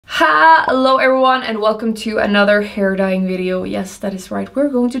Hello everyone and welcome to another hair dyeing video. Yes, that is right, we're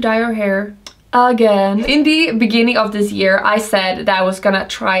going to dye our hair again. In the beginning of this year I said that I was gonna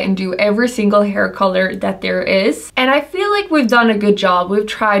try and do every single hair color that there is, and I feel like we've done a good job. We've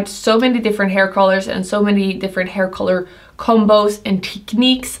tried so many different hair colors and so many different hair color combos and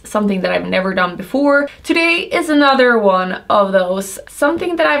techniques, something that I've never done before. Today is another one of those,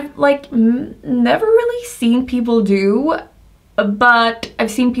 something that I've never really seen people do, but I've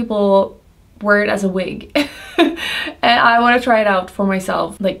seen people wear it as a wig and I want to try it out for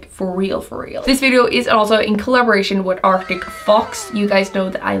myself, like for real. This video is also in collaboration with Arctic Fox. You guys know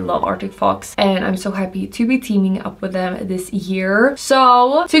that I love Arctic Fox and I'm so happy to be teaming up with them this year.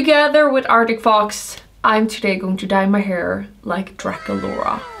 So together with Arctic Fox, I'm today going to dye my hair like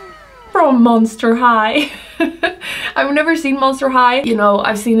DRACULAURA from Monster High. I've never seen Monster High, you know,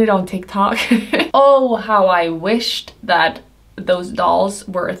 I've seen it on TikTok. Oh, how I wished that those dolls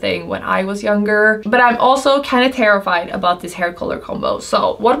were a thing when I was younger. But I'm also kind of terrified about this hair color combo.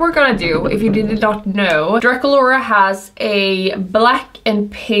 So what we're gonna do, if you did not know, DRACULAURA has a black and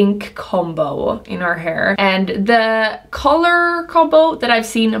pink combo in our hair, and the color combo that I've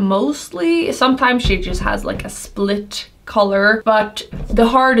seen mostly, sometimes she just has like a split color, but the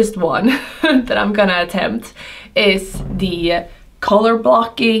hardest one that I'm gonna attempt is the color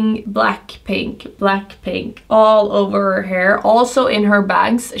blocking black pink all over her hair. Also in her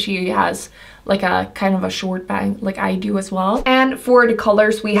bangs, she has like a kind of a short bang like I do as well. And for the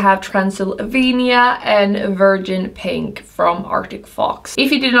colors we have Transylvania and Virgin Pink from Arctic Fox.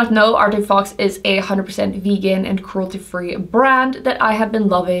 If you did not know, Arctic Fox is a 100% vegan and cruelty-free brand that I have been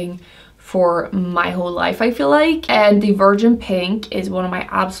loving for my whole life, I feel like. And the Virgin Pink is one of my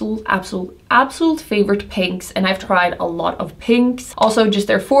absolute favorite pinks, and I've tried a lot of pinks. Also just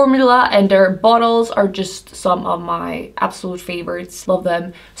their formula and their bottles are just some of my absolute favorites. Love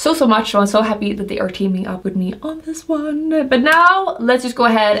them so much, so I'm so happy that they are teaming up with me on this one. But now let's just go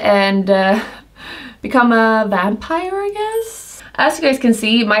ahead and become a vampire, I guess. As you guys can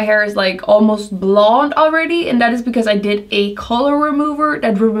see, my hair is like almost blonde already, and that is because I did a color remover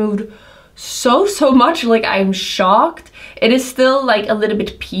that removed so much. Like, I'm shocked. It is still like a little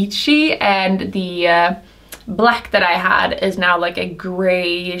bit peachy, and the black that I had is now like a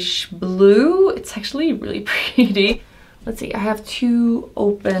grayish blue. It's actually really pretty. Let's see, I have two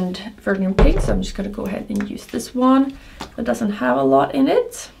opened Virgin Pinks, so I'm just gonna go ahead and use this one that doesn't have a lot in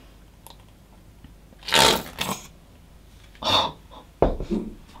it.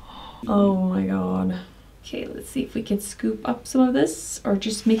 Oh my god. Okay, let's see if we can scoop up some of this or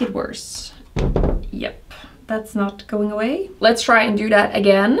just make it worse. Yep, that's not going away. Let's try and do that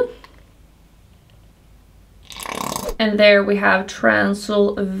again. And there we have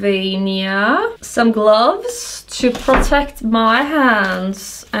Transylvania. Some gloves to protect my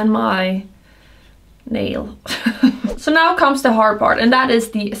hands and my nail. So now comes the hard part, and that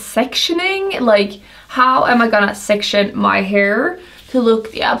is the sectioning. Like, how am I gonna section my hair to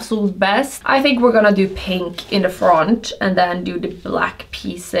look the absolute best? I think we're gonna do pink in the front and then do the black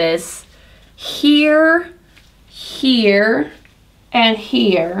pieces here, here, and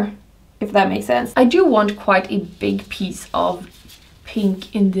here, if that makes sense. I do want quite a big piece of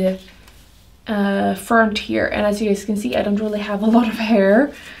pink in the front here, and as you guys can see, I don't really have a lot of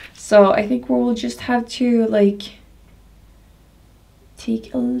hair, so I think we'll just have to like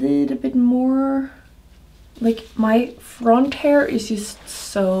take a little bit more. Like, my front hair is just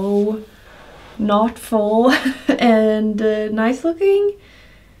so not full and nice looking.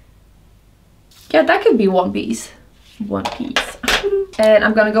 Yeah, that could be one piece. And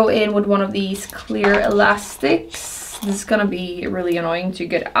I'm gonna go in with one of these clear elastics. This is gonna be really annoying to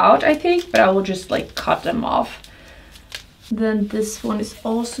get out, I think, but I will just like cut them off. Then this one is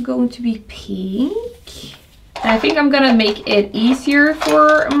also going to be pink. I think I'm gonna make it easier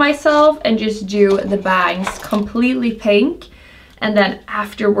for myself and just do the bangs completely pink, and then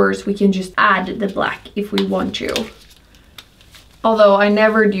afterwards we can just add the black if we want to. Although I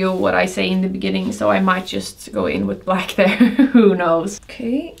never do what I say in the beginning, so I might just go in with black there. Who knows?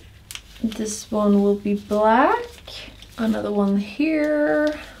 Okay, this one will be black. Another one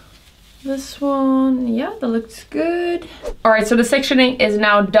here. This one, yeah, that looks good. All right, so the sectioning is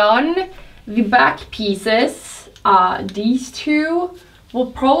now done. The back pieces, these two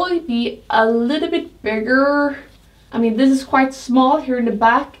will probably be a little bit bigger. I mean, this is quite small here in the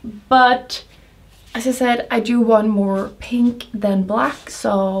back, but as I said, I do want more pink than black,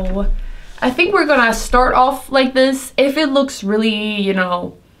 so I think we're gonna start off like this. If it looks really, you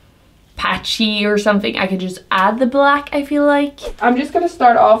know, patchy or something, I could just add the black, I feel like. I'm just gonna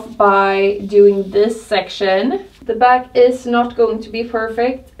start off by doing this section. The back is not going to be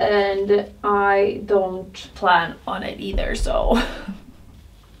perfect, and I don't plan on it either, so...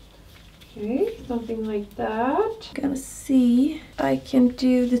 Okay, something like that. Gonna see if I can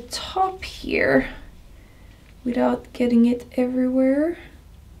do the top here without getting it everywhere.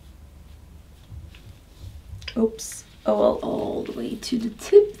 Oops. Oh well, all the way to the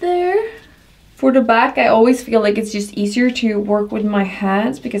tip there. For the back, I always feel like it's just easier to work with my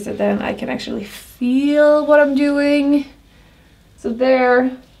hands because then I can actually feel what I'm doing. So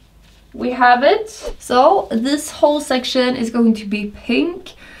there we have it. So this whole section is going to be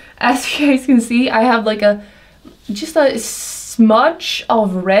pink. As you guys can see, I have like just a smudge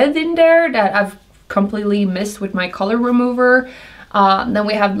of red in there that I've completely missed with my color remover. Then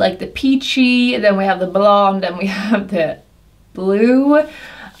we have like the peachy, then we have the blonde, then we have the blue.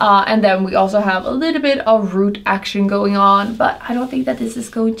 And then we also have a little bit of root action going on, but I don't think that this is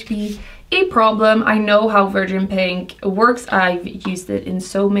going to be a problem. I know how Virgin Pink works. I've used it in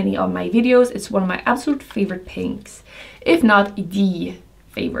so many of my videos. It's one of my absolute favorite pinks, if not the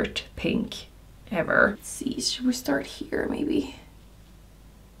favorite pink ever. Let's see, should we start here maybe?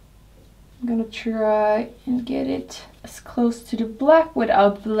 I'm gonna try and get it as close to the black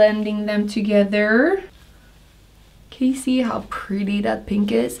without blending them together. Can you see how pretty that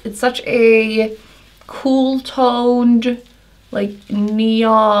pink is? It's such a cool toned, like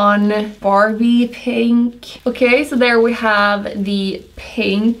neon Barbie pink. Okay, so there we have the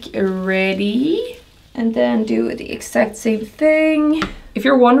pink ready. And then do the exact same thing. If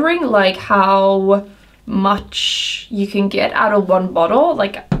you're wondering like how much you can get out of one bottle,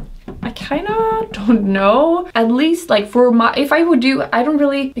 like I kind of don't know. At least like for my, if I would do, I don't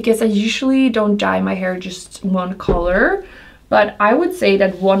really, because I usually don't dye my hair just one color, but I would say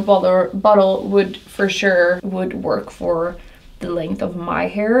that one bottle would for sure would work for the length of my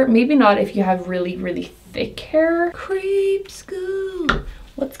hair. Maybe not if you have really, really thick hair. Creep school,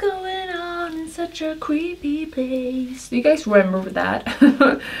 what's going on in such a creepy place? Do you guys remember that?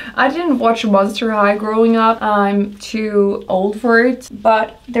 I didn't watch Monster High growing up. I'm too old for it.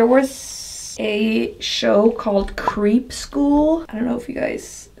 But there was a show called Creep School. I don't know if you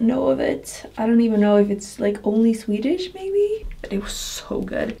guys know of it. I don't even know if it's like only Swedish maybe. But it was so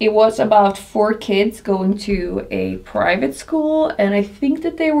good. It was about 4 kids going to a private school. And I think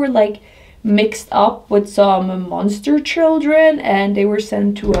that they were like mixed up with some monster children, and they were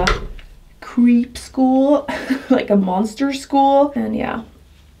sent to a creep school, like a monster school. And yeah,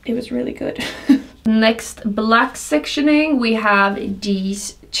 it was really good. Next black sectioning, we have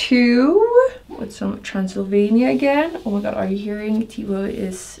these 2 with some Transylvania again. Oh my god, are you hearing? Tivo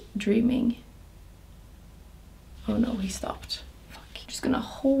is dreaming. Oh no, he stopped. Just gonna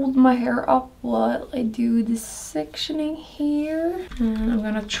hold my hair up while I do this sectioning here, and I'm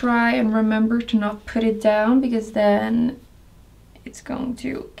gonna try and remember to not put it down because then it's going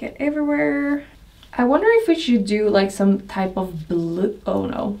to get everywhere. I wonder if we should do like some type of blue. Oh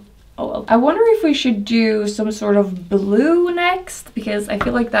no, oh well. I wonder if we should do some sort of blue next, because I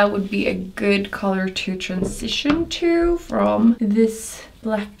feel like that would be a good color to transition to from this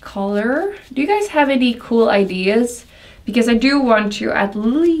black color. Do you guys have any cool ideas? Because I do want to at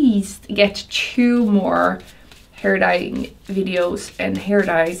least get 2 more hair dyeing videos and hair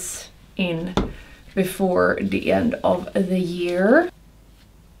dyes in before the end of the year.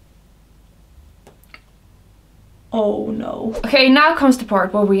 Oh no. Okay, now comes the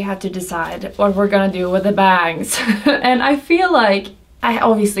part where we have to decide what we're gonna do with the bangs. And I feel like I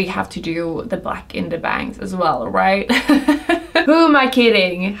obviously have to do the black in the bangs as well, right? Who am I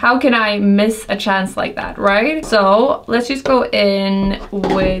kidding? How can I miss a chance like that, right? So let's just go in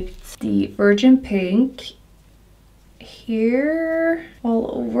with the Virgin Pink here, all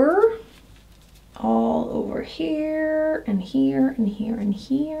over here, and here, and here, and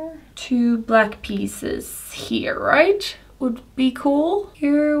here. 2 black pieces here, right? Would be cool.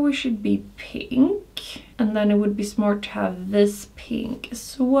 Here we should be pink, and then it would be smart to have this pink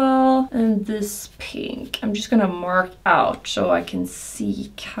as well, and this pink. I'm just gonna mark out so I can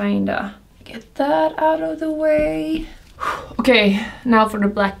see, kinda get that out of the way. Okay, now for the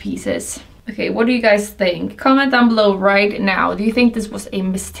black pieces. Okay, what do you guys think? Comment down below right now. Do you think this was a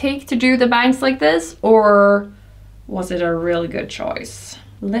mistake to do the bangs like this, or was it a really good choice?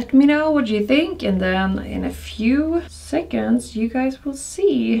 Let me know what you think, and then in a few seconds you guys will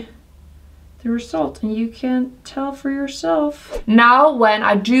see the result and you can tell for yourself. Now, when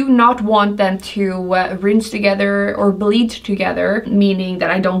I do not want them to rinse together or bleed together, meaning that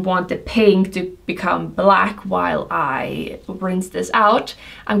I don't want the pink to become black while I rinse this out,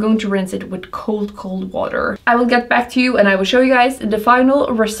 I'm going to rinse it with cold water. I will get back to you and I will show you guys the final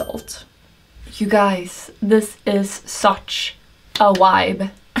result. You guys, this is such a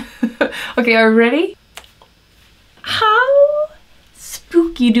vibe. Okay, are you ready? How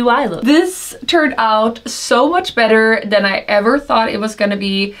spooky do I look? This turned out so much better than I ever thought it was gonna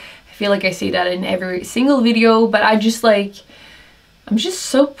be. I feel like I say that in every single video, but I'm just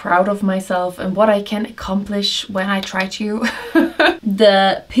so proud of myself and what I can accomplish when I try to.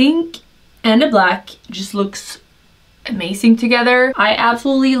 The pink and the black just looks amazing together. I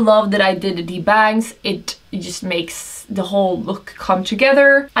absolutely love that I did the bangs. It just makes the whole look come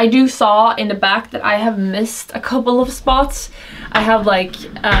together. I do saw in the back that I have missed a couple of spots. I have like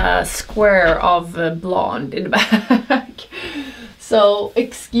a square of blonde in the back. So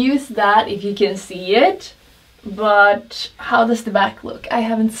excuse that if you can see it. But how does the back look? I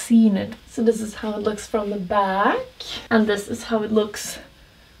haven't seen it. So this is how it looks from the back. And this is how it looks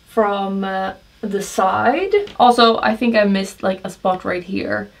from the side. Also, I think I missed like a spot right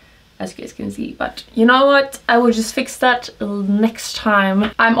here, as you guys can see, but you know what, I will just fix that next time.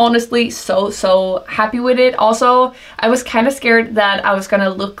 I'm honestly so happy with it. Also, I was kind of scared that I was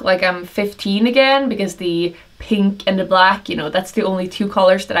gonna look like I'm 15 again, because the pink and the black, you know, that's the only two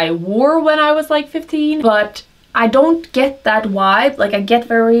colors that I wore when I was like 15, but I don't get that vibe. Like, I get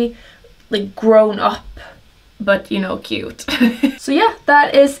very like grown up, but you know, cute. So yeah,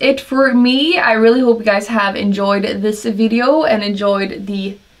 that is it for me. I really hope you guys have enjoyed this video and enjoyed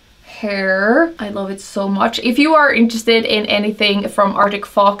the hair. I love it so much. If you are interested in anything from Arctic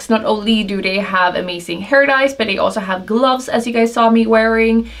Fox, not only do they have amazing hair dyes, but they also have gloves, as you guys saw me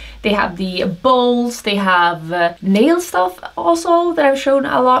wearing. They have the bowls, they have nail stuff also that I've shown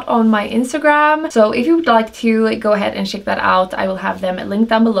a lot on my Instagram. So if you would like to go ahead and check that out, I will have them linked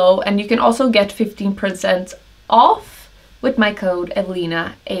down below, and you can also get 15% off with my code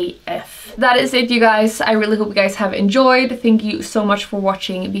Evelina AF. That is it, you guys. I really hope you guys have enjoyed. Thank you so much for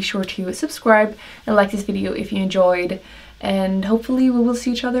watching. Be sure to subscribe and like this video if you enjoyed, and hopefully we will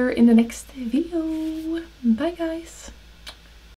see each other in the next video. Bye guys.